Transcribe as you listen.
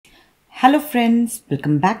Hello friends,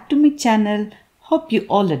 welcome back to my channel. Hope you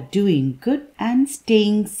all are doing good and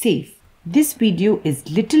staying safe. This video is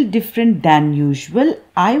little different than usual.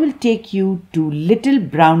 I will take you to Little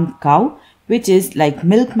Brown Cow, which is like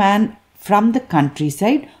milkman from the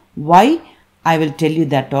countryside. Why? I will tell you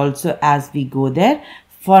that also as we go there.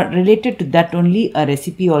 For related to that only, a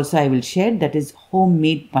recipe also I will share, that is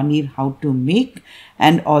homemade paneer, how to make,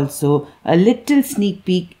 and also a little sneak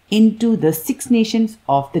peek into the 6 nations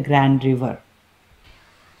of the Grand River.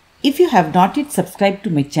 If you have not yet subscribed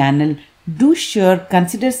to my channel, do sure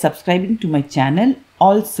consider subscribing to my channel.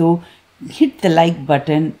 Also hit the like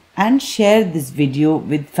button and share this video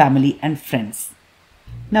with family and friends.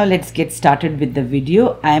 Now let's get started with the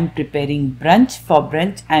video. I am preparing brunch. For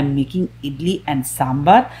brunch I am making idli and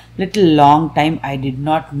sambar. Little long time I did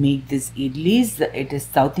not make this idlis. It is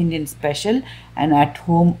South Indian special and at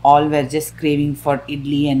home all were just craving for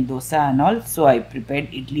idli and dosa and all. So I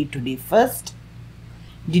prepared idli today first.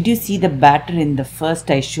 Did you see the batter in the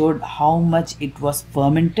first? I showed how much it was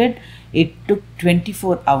fermented. It took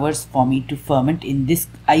 24 hours for me to ferment in this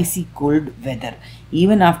icy cold weather.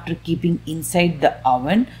 Even after keeping inside the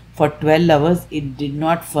oven for 12 hours, it did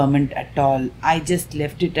not ferment at all. I just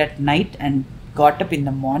left it at night and got up in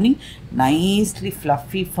the morning, nicely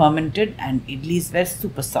fluffy fermented, and idlis were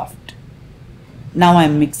super soft. Now I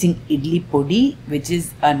am mixing idli podi, which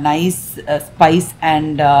is a nice spice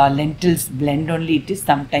and lentils blend only it is.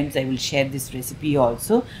 Sometimes I will share this recipe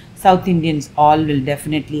also. South Indians all will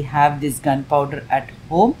definitely have this gunpowder at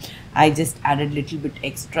home. I just added little bit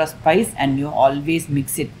extra spice, and you always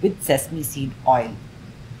mix it with sesame seed oil.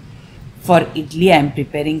 For idli I am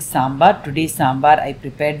preparing sambar. Today sambar I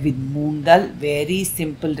prepared with moong dal. Very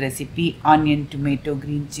simple recipe. Onion, tomato,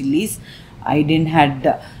 green chilies. I didn't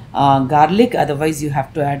had garlic, otherwise you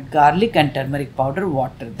have to add garlic and turmeric powder,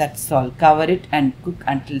 water. That's all. Cover it and cook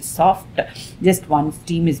until soft. Just one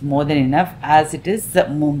steam is more than enough, as it is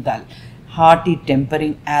moong dal. Hearty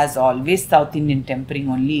tempering as always. South Indian tempering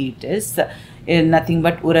only it is. Nothing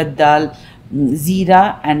but urad dal,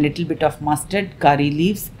 zeera and little bit of mustard, curry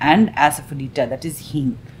leaves and asafoetida, that is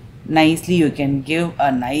hing. Nicely you can give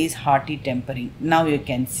a nice hearty tempering. Now you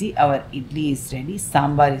can see our idli is ready,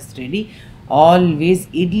 sambar is ready. Always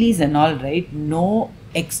idlis and all, right, no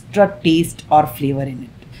extra taste or flavor in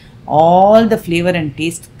it. All the flavor and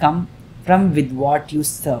taste come from with what you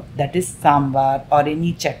serve, that is sambar or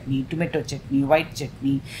any chutney, tomato chutney, white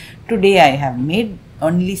chutney. Today I have made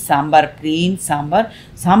only sambar, plain sambar.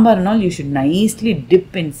 Sambar and all you should nicely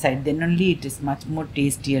dip inside, then only it is much more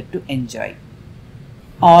tastier to enjoy.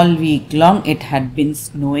 All week long it had been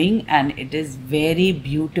snowing and it is very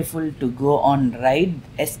beautiful to go on ride,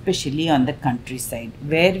 especially on the countryside.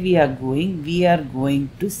 Where we are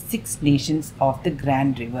going to 6 nations of the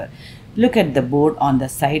Grand River. Look at the board on the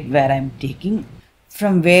side where I am taking.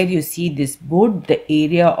 From where you see this board, the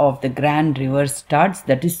area of the Grand River starts,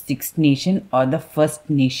 that is 6th nation or the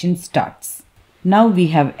First Nation starts. Now we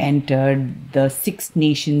have entered the 6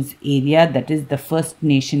 nations area, that is the First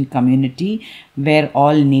Nation community where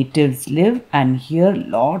all natives live, and here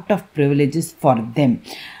lot of privileges for them.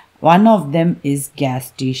 One of them is gas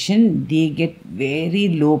station. They get very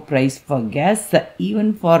low price for gas.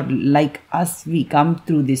 Even for like us, we come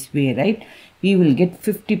through this way, right? We will get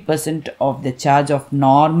 50% of the charge of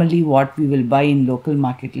normally what we will buy in local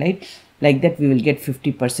market, right? Like that we will get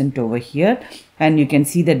 50% over here. And you can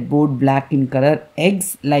see that board black in color.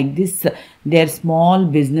 Eggs like this, their small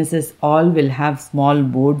businesses all will have small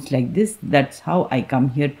boards like this. That's how I come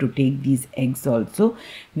here to take these eggs also.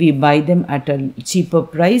 We buy them at a cheaper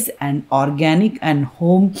price, and organic and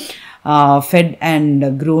home fed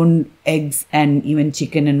and grown eggs and even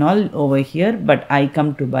chicken and all over here. But I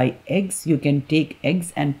come to buy eggs. You can take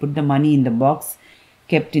eggs and put the money in the box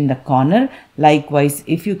kept in the corner. Likewise,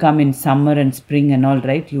 if you come in summer and spring and all,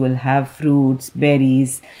 right, you will have fruits,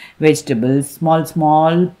 berries, vegetables,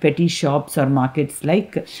 small petty shops or markets,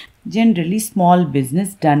 like generally small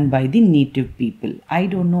business done by the native people. I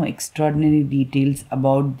don't know extraordinary details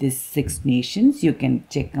about these 6 nations. You can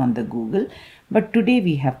check on the Google. But today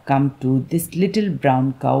we have come to this Little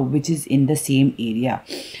Brown Cow, which is in the same area.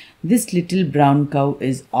 This Little Brown Cow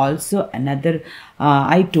is also another,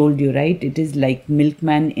 I told you, right, it is like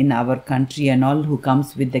milkman in our country and all, who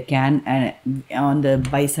comes with the can and on the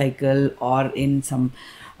bicycle or in some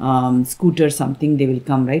scooter something, they will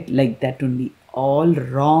come, right, like that only. All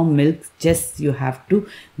raw milk, just you have to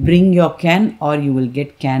bring your can or you will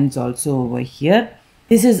get cans also over here.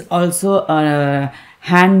 This is also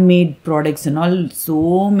handmade products and all.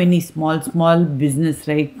 So many small business,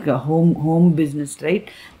 right? Home business, right?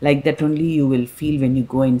 Like that only you will feel when you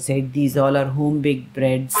go inside. These all are home baked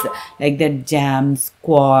breads, like that, jam,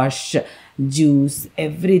 squash, juice,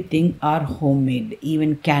 everything are homemade.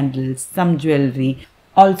 Even candles, some jewelry,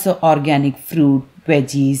 also organic fruit,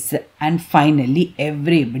 veggies, and finally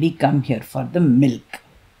everybody come here for the milk.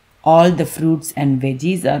 All the fruits and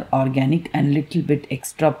veggies are organic and little bit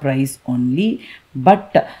extra price only,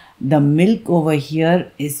 but the milk over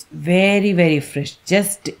here is very fresh.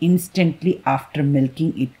 Just instantly after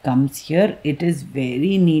milking it comes here. It is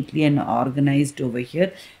very neatly and organized over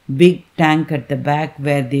here. Big tank at the back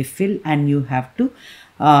where they fill, and you have to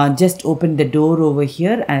just open the door over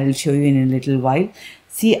here. I'll show you in a little while.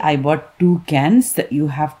 See, I bought 2 cans. You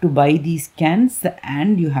have to buy these cans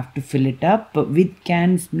and you have to fill it up. With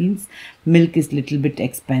cans means milk is little bit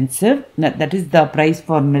expensive. That is the price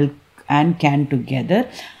for milk and can together.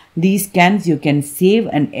 These cans you can save,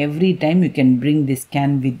 and every time you can bring this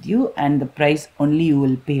can with you, and the price only you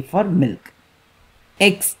will pay for milk.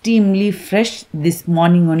 Extremely fresh. This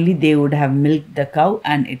morning only they would have milked the cow,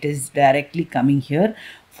 and it is directly coming here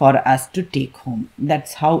for us to take home.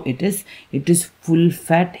 That's how it is. It is full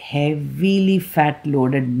fat, heavily fat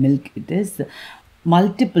loaded milk it is.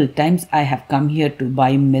 Multiple times I have come here to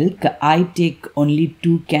buy milk. I take only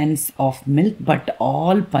 2 cans of milk, but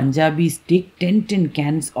all Punjabis take 10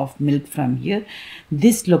 cans of milk from here.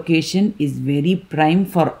 This location is very prime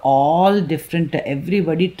for all different,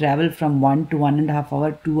 everybody travel from 1 to 1.5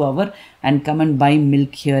 hour, 2 hour and come and buy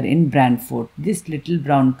milk here in Brantford. This little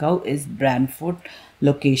brown cow is Brantford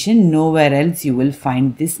location. Nowhere else you will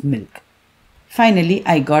find this milk. Finally,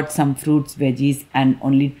 I got some fruits, veggies and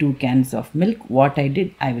only 2 cans of milk. What I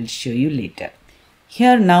did, I will show you later.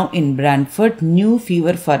 Here now in Brantford, new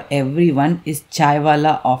fever for everyone is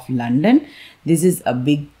Chaiwala of London. This is a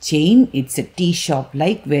big chain. It's a tea shop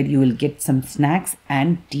like, where you will get some snacks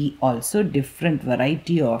and tea also, different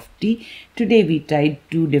variety of tea. Today we tried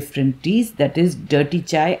 2 different teas, that is dirty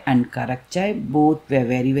chai and karak chai. Both were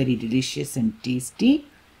very delicious and tasty.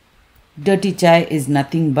 Dirty chai is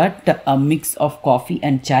nothing but a mix of coffee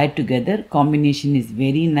and chai together. Combination is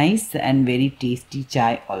very nice and very tasty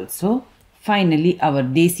chai also. Finally, our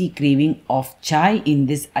desi craving of chai in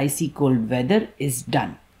this icy cold weather is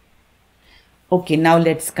done. Okay, now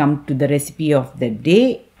let's come to the recipe of the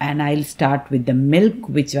day, and I'll start with the milk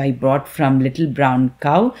which I brought from Little Brown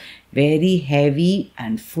Cow. Very heavy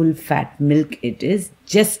and full fat milk it is.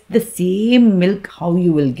 Just the same milk how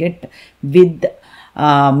you will get with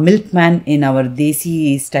milkman in our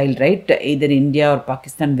desi style, right? Either India or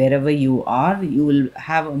Pakistan, wherever you are, you will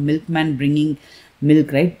have a milkman bringing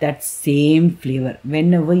milk, right? That same flavor.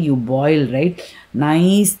 Whenever you boil, right,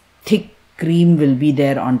 nice thick cream will be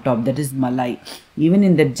there on top. That is malai. Even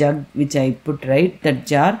in the jug which I put, right, that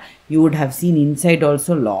jar, you would have seen inside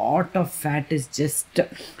also lot of fat is just,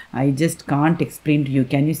 I just can't explain to you.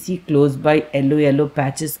 Can you see close by yellow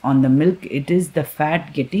patches on the milk? It is the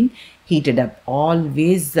fat getting heated up.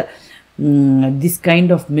 Always this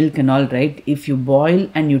kind of milk and all, right, if you boil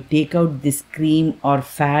and you take out this cream or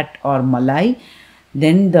fat or malai,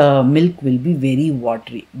 then the milk will be very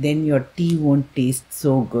watery. Then your tea won't taste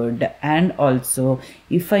so good. And also,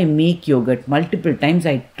 if I make yogurt, multiple times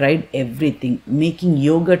I tried everything. Making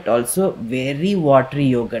yogurt also, very watery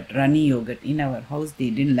yogurt, runny yogurt. In our house,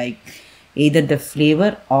 they didn't like either the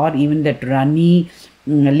flavor or even that runny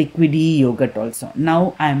liquidy yogurt also.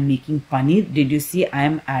 Now I am making paneer. Did you see I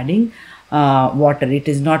am adding water? It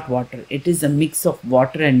is not water. It is a mix of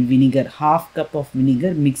water and vinegar. Half cup of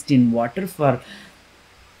vinegar mixed in water for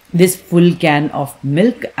this full can of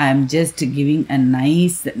milk. I am just giving a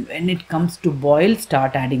nice, when it comes to boil,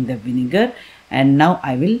 start adding the vinegar. And now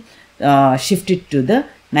I will shift it to the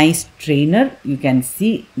nice strainer. You can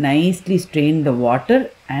see nicely strain the water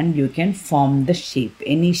and you can form the shape,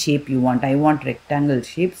 any shape you want. I want rectangle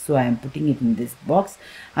shape, so I am putting it in this box.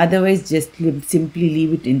 Otherwise, just simply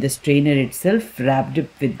leave it in the strainer itself, wrapped it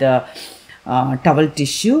with the towel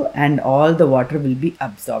tissue, and all the water will be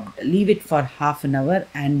absorbed. Leave it for half an hour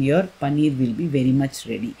and your paneer will be very much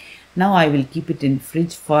ready. Now I will keep it in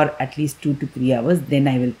fridge for at least 2 to 3 hours. Then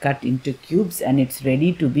I will cut into cubes and it's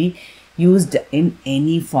ready to be used in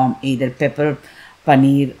any form, either pepper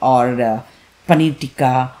paneer or paneer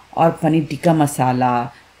tikka or paneer tikka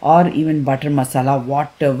masala or even butter masala.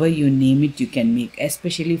 Whatever you name it, you can make,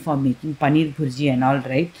 especially for making paneer bhurji and all,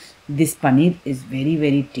 right? This paneer is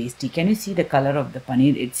very tasty. Can you see the color of the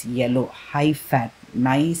paneer? It's yellow, high fat,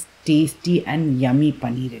 nice, tasty and yummy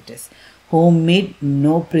paneer it is. Homemade,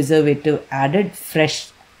 no preservative added,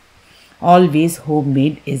 fresh. Always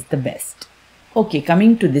homemade is the best. Okay,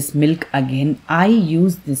 coming to this milk again, I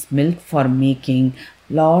use this milk for making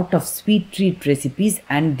lot of sweet treat recipes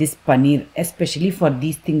and this paneer, especially for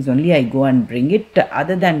these things only I go and bring it.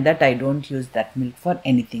 Other than that, I don't use that milk for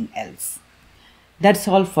anything else. That's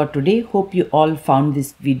all for today. Hope you all found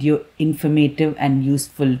this video informative and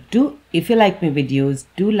useful too. If you like my videos,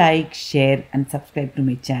 do like, share and subscribe to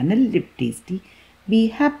my channel Live Tasty, Be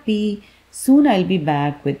Happy. Soon I'll be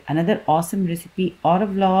back with another awesome recipe or a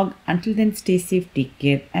vlog. Until then, stay safe, take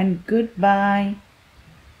care and goodbye.